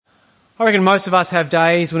I reckon most of us have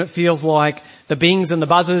days when it feels like the bings and the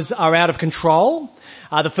buzzers are out of control.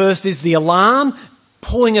 The first is the alarm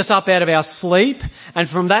pulling us up out of our sleep, and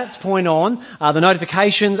from that point on, the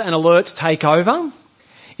notifications and alerts take over.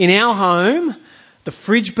 In our home, the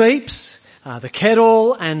fridge beeps, the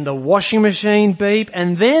kettle and the washing machine beep,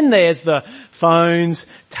 and then there's the phones,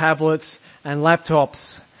 tablets and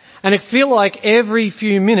laptops. And it feels like every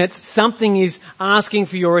few minutes something is asking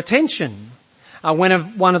for your attention.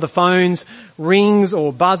 When one of the phones rings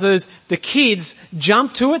or buzzes, the kids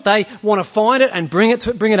jump to it. They want to find it and bring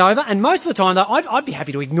it over. And most of the time, though, I'd be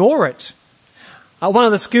happy to ignore it. One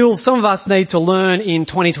of the skills some of us need to learn in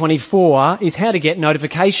 2024 is how to get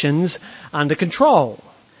notifications under control.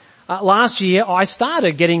 Last year, I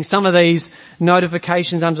started getting some of these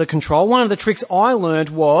notifications under control. One of the tricks I learned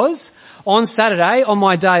was, on Saturday, on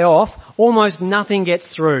my day off, almost nothing gets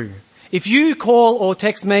through. If you call or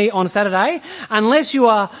text me on Saturday, unless you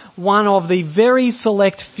are one of the very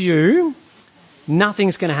select few,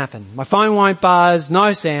 nothing's going to happen. My phone won't buzz,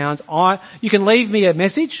 no sounds. You can leave me a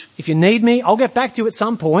message if you need me. I'll get back to you at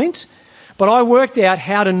some point. But I worked out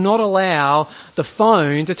how to not allow the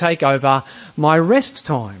phone to take over my rest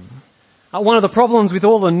time. One of the problems with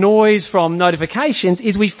all the noise from notifications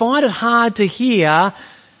is we find it hard to hear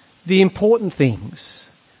the important things.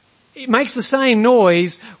 It makes the same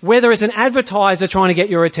noise whether it's an advertiser trying to get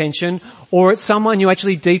your attention or it's someone you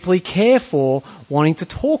actually deeply care for wanting to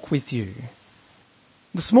talk with you.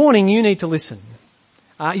 This morning you need to listen.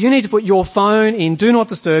 You need to put your phone in Do Not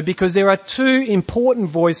Disturb because there are two important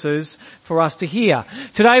voices for us to hear.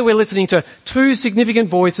 Today we're listening to two significant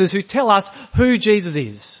voices who tell us who Jesus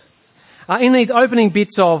is. In these opening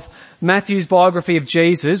bits of Matthew's biography of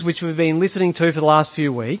Jesus, which we've been listening to for the last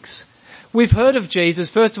few weeks, we've heard of Jesus,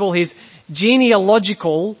 first of all, his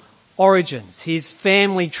genealogical origins, his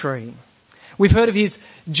family tree. We've heard of his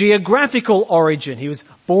geographical origin. He was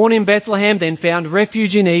born in Bethlehem, then found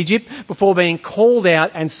refuge in Egypt before being called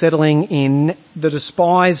out and settling in the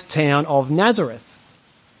despised town of Nazareth.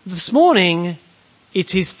 This morning,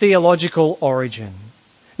 it's his theological origin.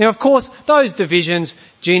 Now, of course, those divisions,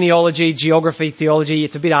 genealogy, geography, theology,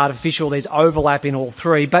 it's a bit artificial. There's overlap in all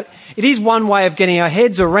three, but it is one way of getting our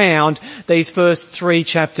heads around these first three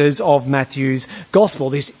chapters of Matthew's Gospel,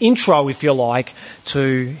 this intro, if you like,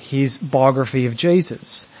 to his biography of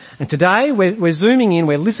Jesus. And today we're zooming in,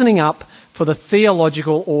 we're listening up for the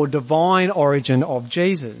theological or divine origin of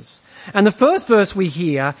Jesus. And the first verse we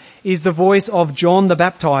hear is the voice of John the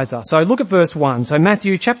Baptizer. So look at verse 1. So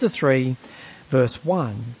Matthew chapter 3, verse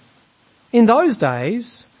 1. In those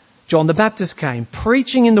days, John the Baptist came,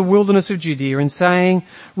 preaching in the wilderness of Judea and saying,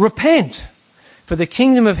 "Repent, for the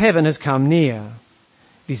kingdom of heaven has come near."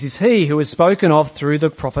 This is he who is spoken of through the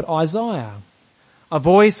prophet Isaiah. A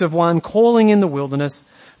voice of one calling in the wilderness,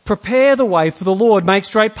 "Prepare the way for the Lord, make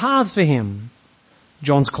straight paths for him."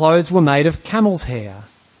 John's clothes were made of camel's hair,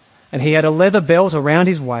 and he had a leather belt around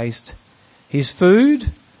his waist. His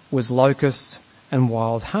food was locusts and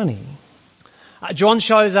wild honey. John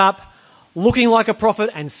shows up looking like a prophet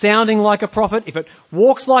and sounding like a prophet. If it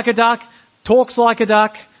walks like a duck, talks like a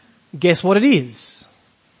duck, guess what it is?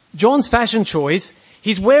 John's fashion choice,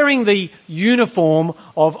 he's wearing the uniform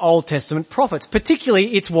of Old Testament prophets.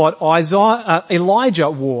 Particularly, it's what Elijah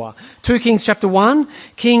wore. 2 Kings chapter 1,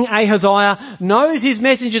 King Ahaziah knows his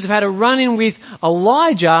messengers have had a run-in with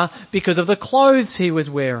Elijah because of the clothes he was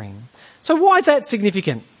wearing. So why is that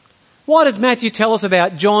significant? Why does Matthew tell us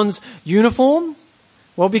about John's uniform?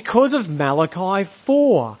 Well, because of Malachi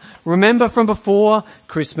 4. Remember from before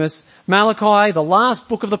Christmas, Malachi, the last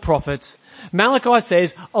book of the prophets, Malachi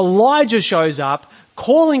says Elijah shows up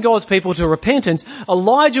calling God's people to repentance.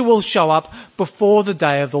 Elijah will show up before the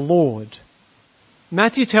day of the Lord.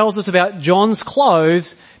 Matthew tells us about John's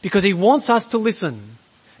clothes because he wants us to listen,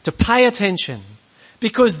 to pay attention.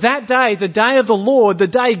 Because that day, the day of the Lord, the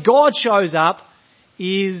day God shows up,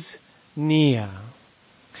 is near.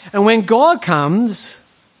 And when God comes,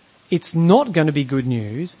 it's not going to be good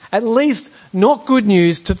news, at least not good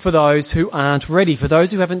news for those who aren't ready, for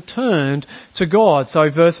those who haven't turned to God. So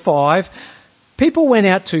verse 5, people went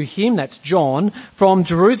out to him, that's John, from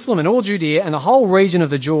Jerusalem and all Judea and the whole region of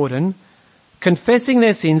the Jordan, confessing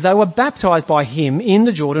their sins. They were baptized by him in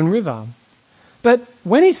the Jordan River. But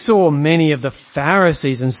when he saw many of the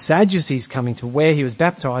Pharisees and Sadducees coming to where he was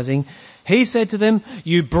baptizing, he said to them,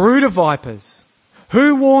 "You brood of vipers,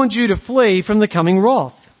 who warned you to flee from the coming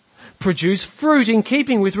wrath? Produce fruit in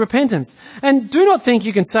keeping with repentance. And do not think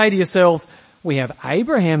you can say to yourselves, 'We have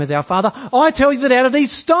Abraham as our father.' I tell you that out of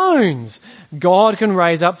these stones, God can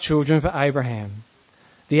raise up children for Abraham.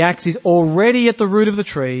 The axe is already at the root of the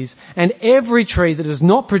trees, and every tree that does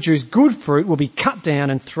not produce good fruit will be cut down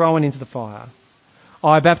and thrown into the fire.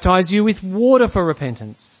 I baptize you with water for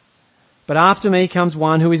repentance. But after me comes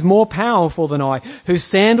one who is more powerful than I, whose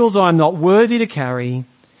sandals I am not worthy to carry.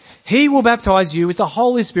 He will baptize you with the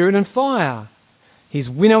Holy Spirit and fire. His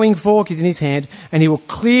winnowing fork is in his hand, and he will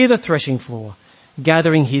clear the threshing floor,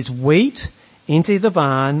 gathering his wheat into the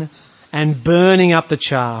barn and burning up the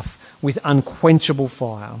chaff with unquenchable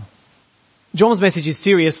fire. John's message is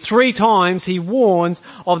serious. 3 times he warns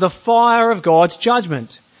of the fire of God's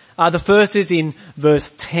judgment. The first is in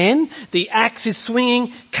verse 10. The axe is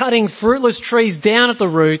swinging, cutting fruitless trees down at the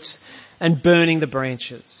roots and burning the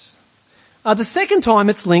branches. The second time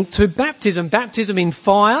it's linked to baptism in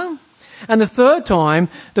fire. And the third time,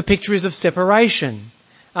 the picture is of separation,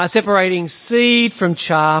 separating seed from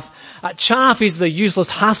chaff. Chaff is the useless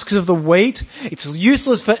husks of the wheat. It's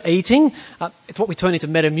useless for eating. It's what we turn into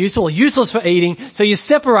Metamucil, useless for eating. So you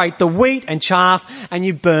separate the wheat and chaff and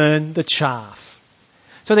you burn the chaff.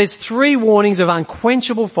 So there's 3 warnings of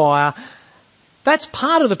unquenchable fire. That's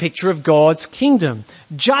part of the picture of God's kingdom.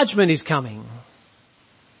 Judgment is coming.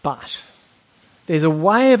 But there's a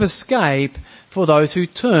way of escape for those who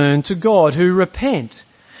turn to God, who repent.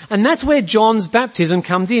 And that's where John's baptism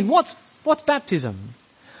comes in. What's baptism?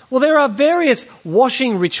 Well, there are various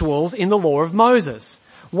washing rituals in the law of Moses,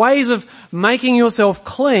 ways of making yourself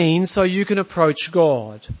clean so you can approach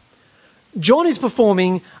God. John is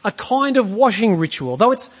performing a kind of washing ritual,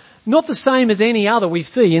 though it's not the same as any other we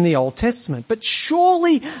see in the Old Testament. But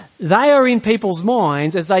surely they are in people's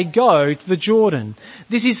minds as they go to the Jordan.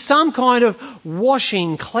 This is some kind of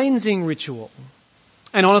washing, cleansing ritual.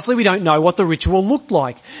 And honestly, we don't know what the ritual looked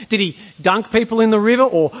like. Did he dunk people in the river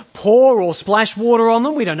or pour or splash water on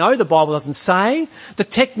them? We don't know. The Bible doesn't say. The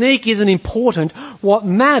technique isn't important. What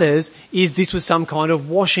matters is this was some kind of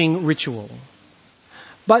washing ritual.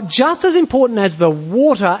 But just as important as the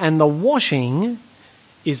water and the washing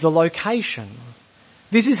is the location.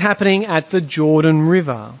 This is happening at the Jordan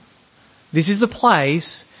River. This is the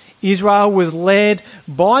place Israel was led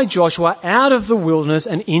by Joshua out of the wilderness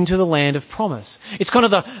and into the land of promise. It's kind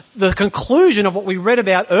of the conclusion of what we read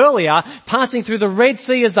about earlier, passing through the Red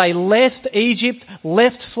Sea as they left Egypt,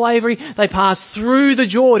 left slavery. They passed through the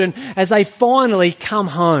Jordan as they finally come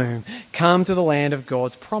home, come to the land of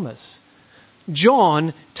God's promise.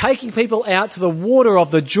 John, taking people out to the water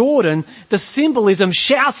of the Jordan, the symbolism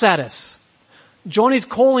shouts at us. John is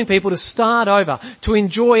calling people to start over, to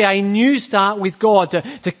enjoy a new start with God,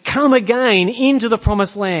 to come again into the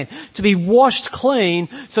promised land, to be washed clean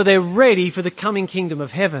so they're ready for the coming kingdom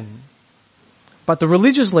of heaven. But the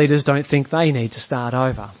religious leaders don't think they need to start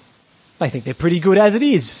over. They think they're pretty good as it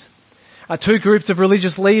is. 2 groups of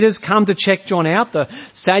religious leaders come to check John out, the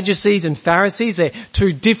Sadducees and Pharisees. They're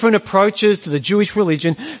 2 different approaches to the Jewish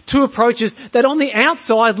religion, 2 approaches that on the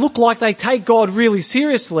outside look like they take God really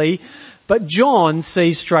seriously, but John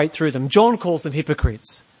sees straight through them. John calls them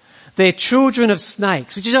hypocrites. They're children of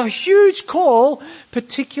snakes, which is a huge call,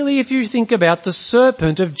 particularly if you think about the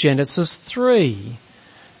serpent of Genesis 3.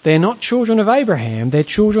 They're not children of Abraham, they're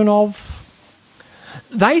children of...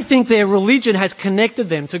 They think their religion has connected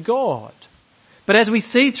them to God. But as we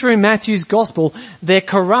see through Matthew's gospel, they're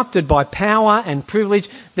corrupted by power and privilege.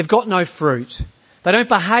 They've got no fruit. They don't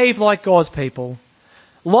behave like God's people.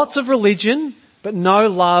 Lots of religion, but no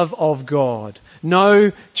love of God.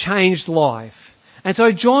 No changed life. And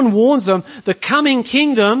so John warns them, the coming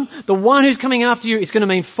kingdom, the one who's coming after you, is going to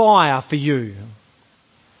mean fire for you.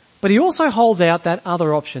 But he also holds out that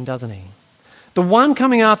other option, doesn't he? The one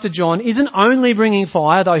coming after John isn't only bringing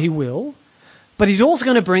fire, though he will, but he's also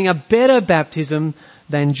going to bring a better baptism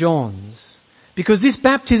than John's. Because this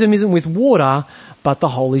baptism isn't with water, but the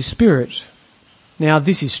Holy Spirit. Now,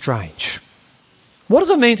 this is strange. What does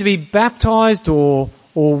it mean to be baptized or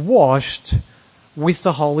washed with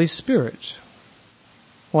the Holy Spirit?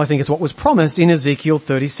 Well, I think it's what was promised in Ezekiel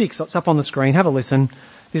 36. It's up on the screen. Have a listen.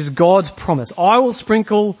 This is God's promise. I will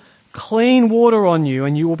sprinkle clean water on you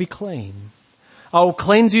and you will be clean. I will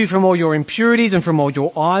cleanse you from all your impurities and from all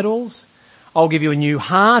your idols. I'll give you a new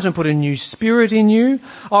heart and put a new spirit in you.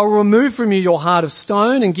 I will remove from you your heart of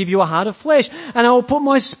stone and give you a heart of flesh. And I will put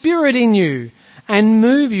my spirit in you and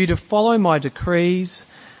move you to follow my decrees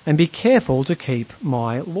and be careful to keep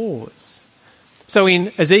my laws. So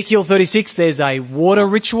in Ezekiel 36, there's a water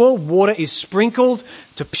ritual. Water is sprinkled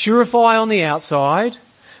to purify on the outside.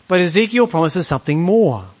 But Ezekiel promises something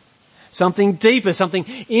more. Something deeper, something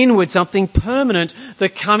inward, something permanent, the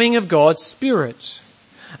coming of God's Spirit.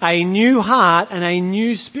 A new heart and a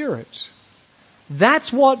new spirit.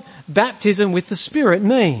 That's what baptism with the Spirit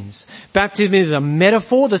means. Baptism is a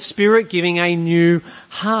metaphor, the Spirit giving a new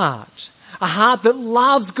heart. A heart that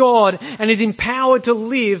loves God and is empowered to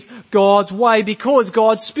live God's way because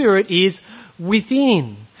God's Spirit is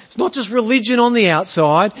within. It's not just religion on the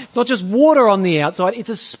outside. It's not just water on the outside. It's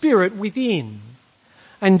a Spirit within.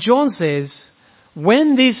 And John says,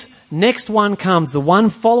 when this next one comes, the one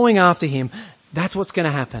following after him, that's what's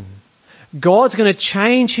going to happen. God's going to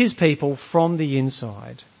change his people from the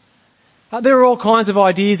inside. There are all kinds of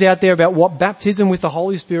ideas out there about what baptism with the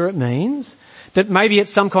Holy Spirit means, that maybe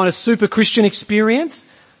it's some kind of super Christian experience.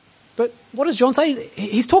 But what does John say?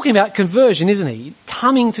 He's talking about conversion, isn't he?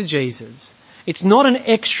 Coming to Jesus. It's not an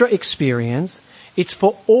extra experience. It's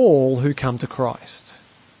for all who come to Christ.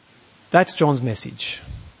 That's John's message.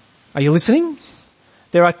 Are you listening?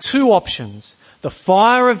 There are two options: the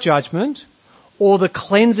fire of judgment or the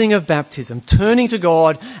cleansing of baptism, turning to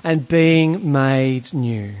God and being made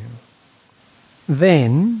new.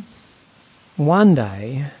 Then, one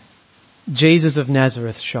day, Jesus of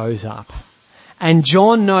Nazareth shows up. And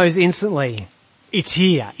John knows instantly, it's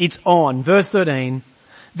here, it's on. Verse 13,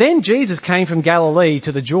 then Jesus came from Galilee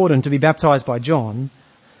to the Jordan to be baptized by John.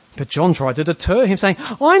 But John tried to deter him, saying,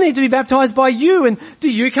 I need to be baptized by you, and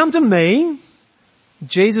do you come to me?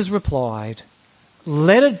 Jesus replied,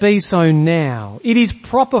 let it be so now. It is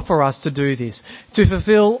proper for us to do this, to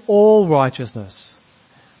fulfill all righteousness.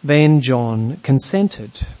 Then John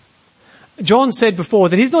consented. John said before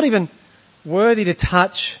that he's not even worthy to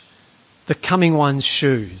touch the coming one's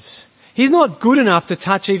shoes. He's not good enough to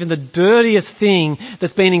touch even the dirtiest thing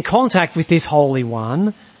that's been in contact with this Holy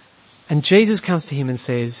One. And Jesus comes to him and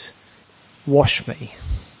says, wash me.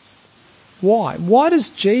 Why? Why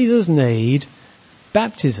does Jesus need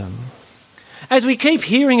baptism? As we keep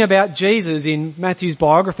hearing about Jesus in Matthew's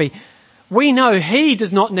biography, we know he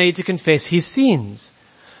does not need to confess his sins.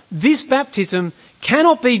 This baptism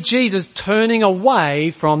cannot be Jesus turning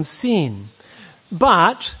away from sin.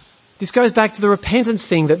 But this goes back to the repentance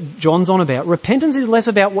thing that John's on about. Repentance is less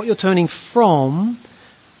about what you're turning from,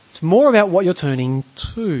 it's more about what you're turning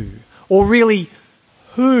to, or really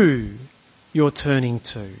who you're turning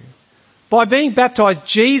to. By being baptized,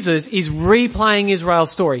 Jesus is replaying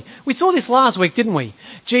Israel's story. We saw this last week, didn't we?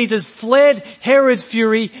 Jesus fled Herod's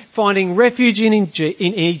fury, finding refuge in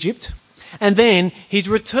Egypt, and then he's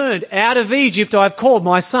returned. Out of Egypt I've called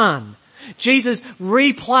my son. Jesus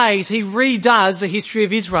replays, he redoes the history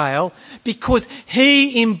of Israel because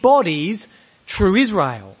he embodies true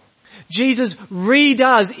Israel. Jesus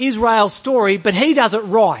redoes Israel's story, but he does it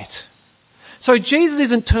right. So Jesus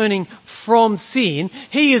isn't turning from sin.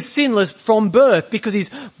 He is sinless from birth because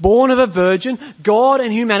he's born of a virgin, God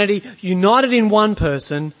and humanity united in one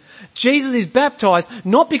person. Jesus is baptized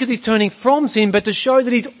not because he's turning from sin, but to show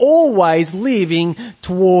that he's always living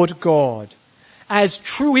toward God. As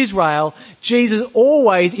true Israel, Jesus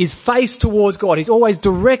always is faced towards God. He's always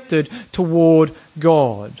directed toward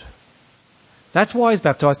God. That's why he's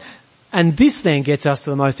baptized. And this then gets us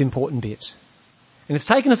to the most important bit. And it's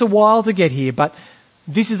taken us a while to get here, but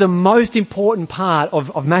this is the most important part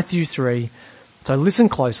of Matthew 3. So listen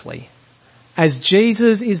closely. As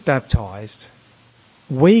Jesus is baptized,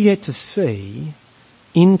 we get to see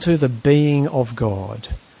into the being of God.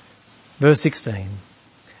 Verse 16.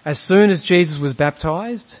 As soon as Jesus was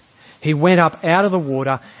baptized, he went up out of the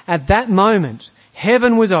water. At that moment,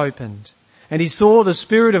 heaven was opened, and he saw the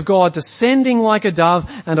Spirit of God descending like a dove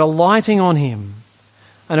and alighting on him.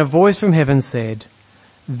 And a voice from heaven said,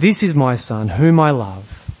 this is my Son, whom I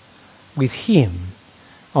love. With him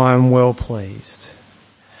I am well pleased.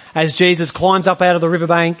 As Jesus climbs up out of the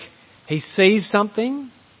riverbank, he sees something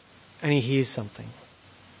and he hears something.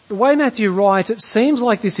 The way Matthew writes, it seems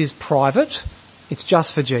like this is private. It's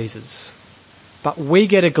just for Jesus. But we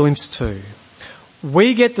get a glimpse too.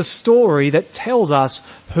 We get the story that tells us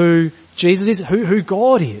who Jesus is, who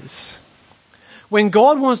God is. When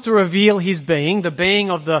God wants to reveal his being, the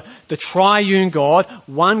being of the triune God,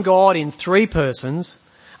 one God in three persons,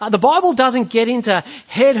 the Bible doesn't get into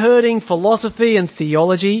head-hurting philosophy and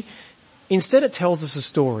theology. Instead, it tells us a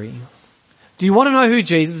story. Do you want to know who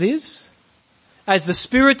Jesus is? As the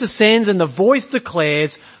Spirit descends and the voice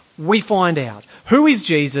declares, we find out. Who is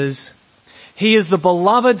Jesus? He is the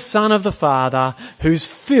beloved Son of the Father who's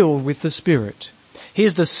filled with the Spirit. He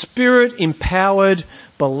is the Spirit-empowered,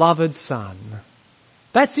 beloved Son.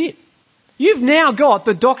 That's it. You've now got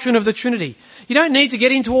the doctrine of the Trinity. You don't need to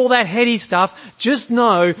get into all that heady stuff. Just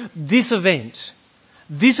know this event.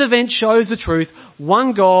 This event shows the truth.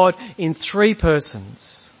 One God in three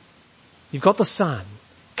persons. You've got the Son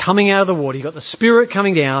coming out of the water. You've got the Spirit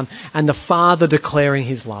coming down and the Father declaring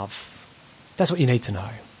his love. That's what you need to know.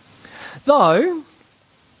 Though,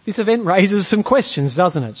 this event raises some questions,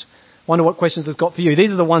 doesn't it? Wonder what questions it's got for you.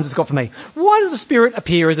 These are the ones it's got for me. Why does the Spirit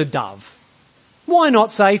appear as a dove? Why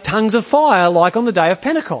not say tongues of fire like on the day of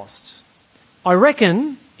Pentecost? I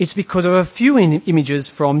reckon it's because of a few images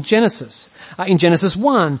from Genesis. In Genesis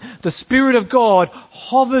 1, the Spirit of God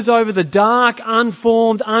hovers over the dark,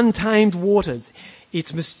 unformed, untamed waters.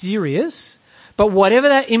 It's mysterious, but whatever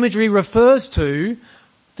that imagery refers to,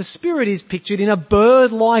 the Spirit is pictured in a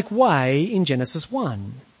bird-like way in Genesis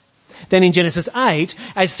 1. Then in Genesis 8,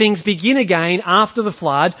 as things begin again after the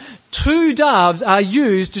flood, 2 doves are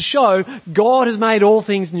used to show God has made all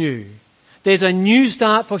things new. There's a new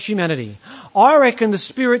start for humanity. I reckon the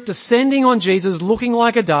Spirit descending on Jesus looking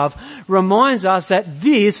like a dove reminds us that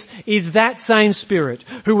this is that same Spirit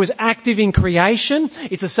who was active in creation.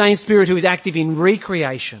 It's the same Spirit who is active in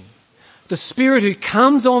recreation. The Spirit who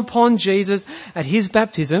comes upon Jesus at his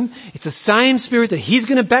baptism, it's the same Spirit that he's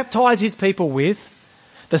going to baptize his people with,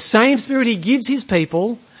 the same Spirit he gives his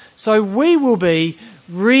people, so we will be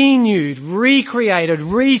renewed, recreated,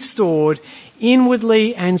 restored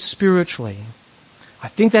inwardly and spiritually. I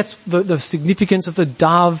think that's the significance of the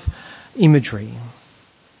dove imagery.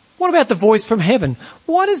 What about the voice from heaven?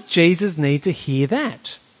 Why does Jesus need to hear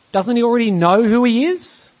that? Doesn't he already know who he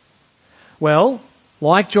is? Well,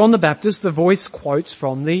 like John the Baptist, the voice quotes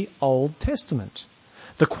from the Old Testament.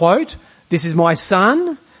 The quote, "This is my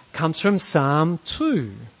son," comes from Psalm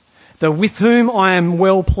 2. The "with whom I am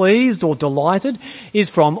well pleased" or delighted is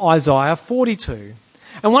from Isaiah 42.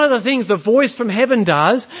 And one of the things the voice from heaven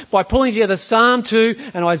does by pulling together Psalm 2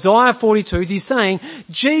 and Isaiah 42 is he's saying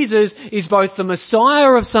Jesus is both the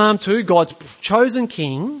Messiah of Psalm 2, God's chosen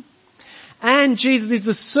king, and Jesus is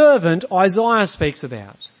the servant Isaiah speaks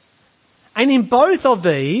about. And in both of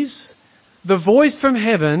these, the voice from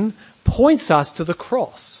heaven points us to the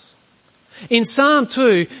cross. In Psalm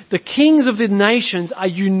 2, the kings of the nations are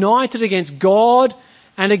united against God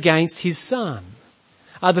and against his son.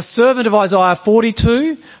 The servant of Isaiah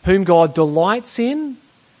 42, whom God delights in,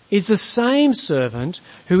 is the same servant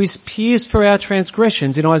who is pierced for our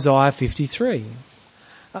transgressions in Isaiah 53.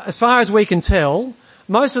 As far as we can tell,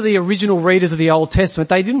 most of the original readers of the Old Testament,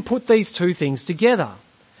 they didn't put these two things together.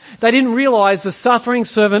 They didn't realise the suffering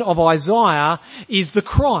servant of Isaiah is the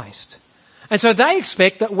Christ. And so they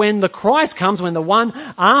expect that when the Christ comes, when the one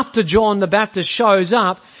after John the Baptist shows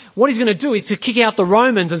up, what he's going to do is to kick out the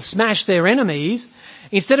Romans and smash their enemies,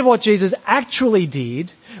 instead of what Jesus actually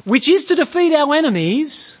did, which is to defeat our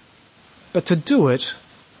enemies, but to do it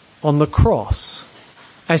on the cross,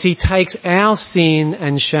 as he takes our sin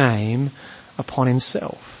and shame upon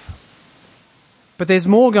himself. But there's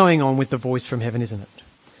more going on with the voice from heaven, isn't it?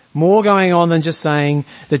 More going on than just saying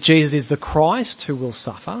that Jesus is the Christ who will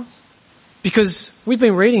suffer. Because we've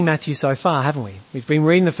been reading Matthew so far, haven't we? We've been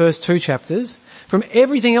reading the first 2 chapters. From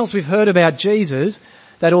everything else we've heard about Jesus,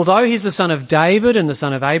 that although he's the son of David and the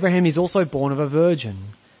son of Abraham, he's also born of a virgin.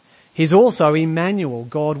 He's also Emmanuel,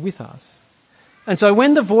 God with us. And so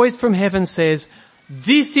when the voice from heaven says,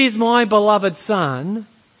 "This is my beloved son,"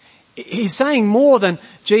 he's saying more than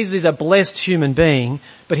Jesus is a blessed human being,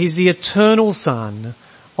 but he's the eternal Son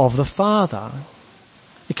of the Father.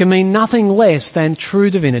 It can mean nothing less than true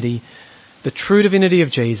divinity, the true divinity of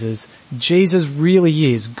Jesus. Jesus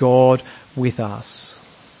really is God with us.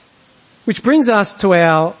 Which brings us to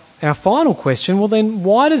our final question. Well then,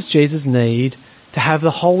 why does Jesus need to have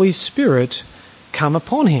the Holy Spirit come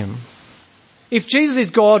upon him? If Jesus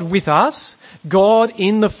is God with us, God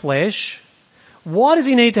in the flesh, why does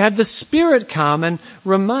he need to have the Spirit come and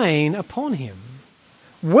remain upon him?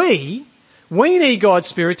 We need God's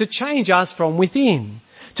Spirit to change us from within,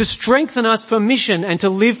 to strengthen us for mission and to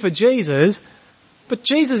live for Jesus. But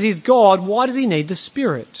Jesus is God, why does he need the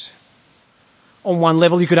Spirit? On one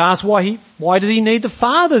level you could ask why does he need the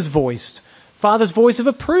Father's voice of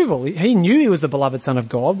approval? He knew he was the beloved Son of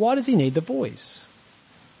God, why does he need the voice?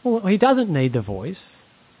 Well, he doesn't need the voice,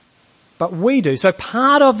 but we do. So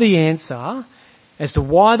part of the answer as to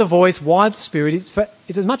why the voice, why the Spirit is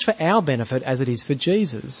as much for our benefit as it is for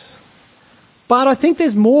Jesus. But I think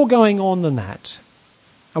there's more going on than that.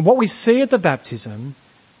 And what we see at the baptism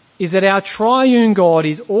is that our triune God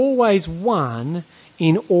is always one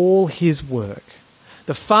in all his work.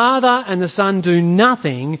 The Father and the Son do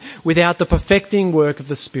nothing without the perfecting work of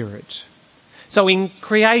the Spirit. So in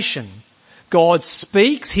creation, God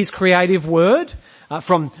speaks his creative word.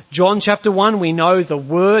 From John chapter 1, we know the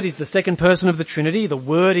Word is the second person of the Trinity. The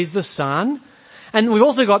Word is the Son. And we've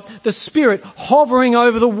also got the Spirit hovering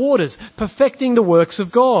over the waters, perfecting the works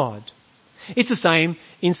of God. It's the same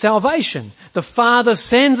in salvation. The Father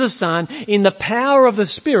sends the Son in the power of the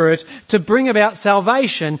Spirit to bring about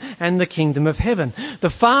salvation and the kingdom of heaven. The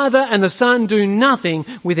Father and the Son do nothing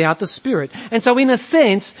without the Spirit. And so in a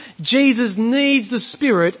sense, Jesus needs the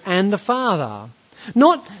Spirit and the Father.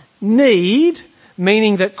 Not need,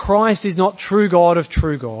 meaning that Christ is not true God of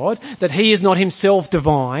true God, that he is not himself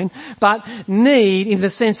divine, but need in the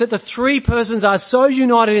sense that the three persons are so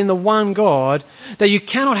united in the one God that you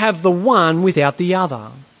cannot have the one without the other.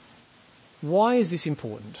 Why is this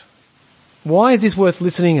important? Why is this worth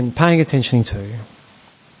listening and paying attention to?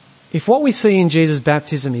 If what we see in Jesus'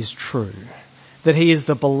 baptism is true, that he is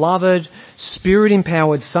the beloved,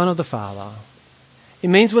 Spirit-empowered Son of the Father, it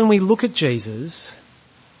means when we look at Jesus,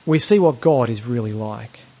 we see what God is really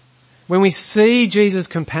like. When we see Jesus'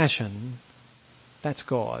 compassion, that's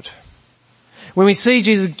God. When we see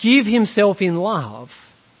Jesus give himself in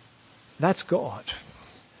love, that's God.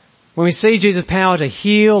 When we see Jesus' power to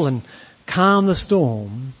heal and calm the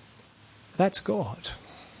storm, that's God.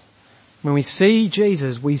 When we see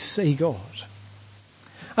Jesus, we see God.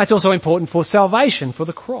 That's also important for salvation, for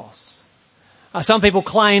the cross. Some people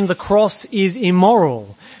claim the cross is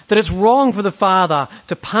immoral, that it's wrong for the Father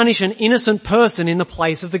to punish an innocent person in the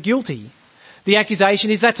place of the guilty. The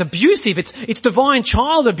accusation is that's abusive, it's divine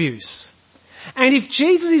child abuse. And if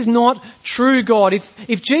Jesus is not true God,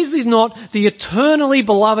 if Jesus is not the eternally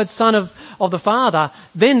beloved Son of the Father,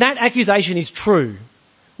 then that accusation is true.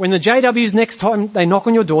 When the JWs next time they knock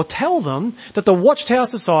on your door, tell them that the Watchtower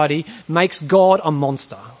Society makes God a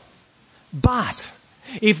monster. But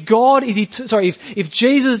if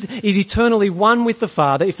Jesus is eternally one with the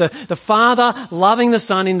Father, if the Father loving the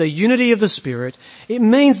Son in the unity of the Spirit, it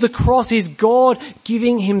means the cross is God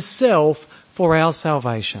giving himself for our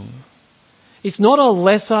salvation. It's not a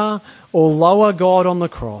lesser or lower God on the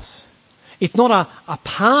cross. It's not a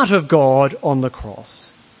part of God on the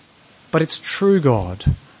cross. But it's true God,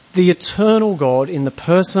 the eternal God in the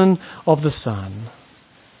person of the Son.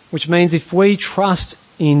 Which means if we trust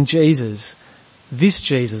in Jesus, this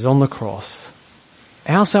Jesus on the cross,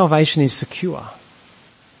 our salvation is secure.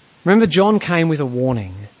 Remember, John came with a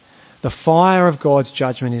warning. The fire of God's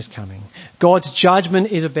judgment is coming. God's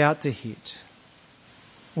judgment is about to hit.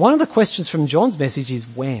 One of the questions from John's message is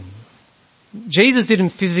when. Jesus didn't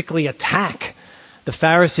physically attack the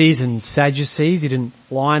Pharisees and Sadducees. He didn't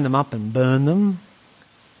line them up and burn them.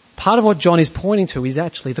 Part of what John is pointing to is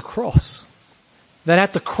actually the cross. That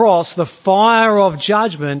at the cross, the fire of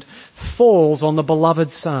judgment falls on the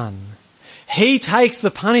beloved Son. He takes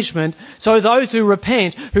the punishment so those who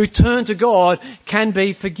repent, who turn to God, can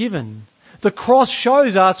be forgiven. The cross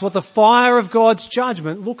shows us what the fire of God's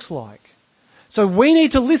judgment looks like. So we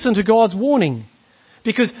need to listen to God's warning.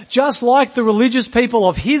 Because just like the religious people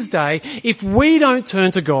of his day, if we don't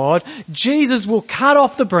turn to God, Jesus will cut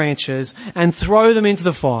off the branches and throw them into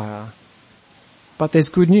the fire. But there's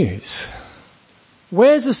good news.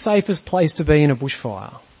 Where's the safest place to be in a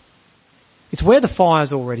bushfire? It's where the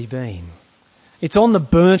fire's already been. It's on the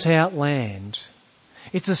burnt out land.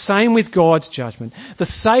 It's the same with God's judgment. The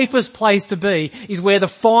safest place to be is where the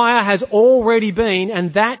fire has already been,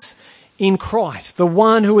 and that's in Christ, the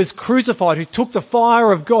one who was crucified, who took the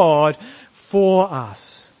fire of God for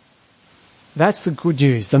us. That's the good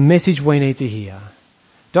news, the message we need to hear.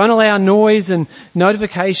 Don't allow noise and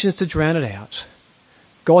notifications to drown it out.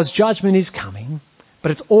 God's judgment is coming. But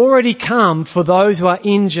it's already come for those who are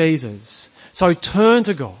in Jesus. So turn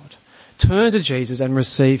to God, turn to Jesus and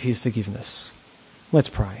receive his forgiveness. Let's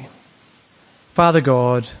pray. Father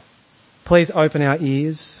God, please open our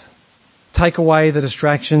ears, take away the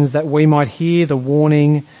distractions that we might hear the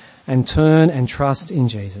warning and turn and trust in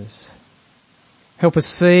Jesus. Help us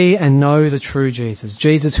see and know the true Jesus,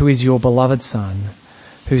 Jesus who is your beloved Son,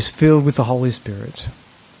 who's filled with the Holy Spirit.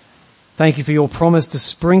 Thank you for your promise to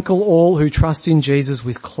sprinkle all who trust in Jesus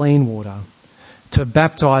with clean water, to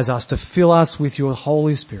baptize us, to fill us with your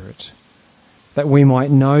Holy Spirit, that we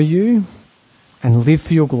might know you and live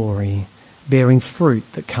for your glory, bearing fruit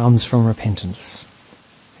that comes from repentance.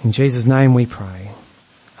 In Jesus' name we pray.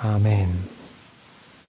 Amen.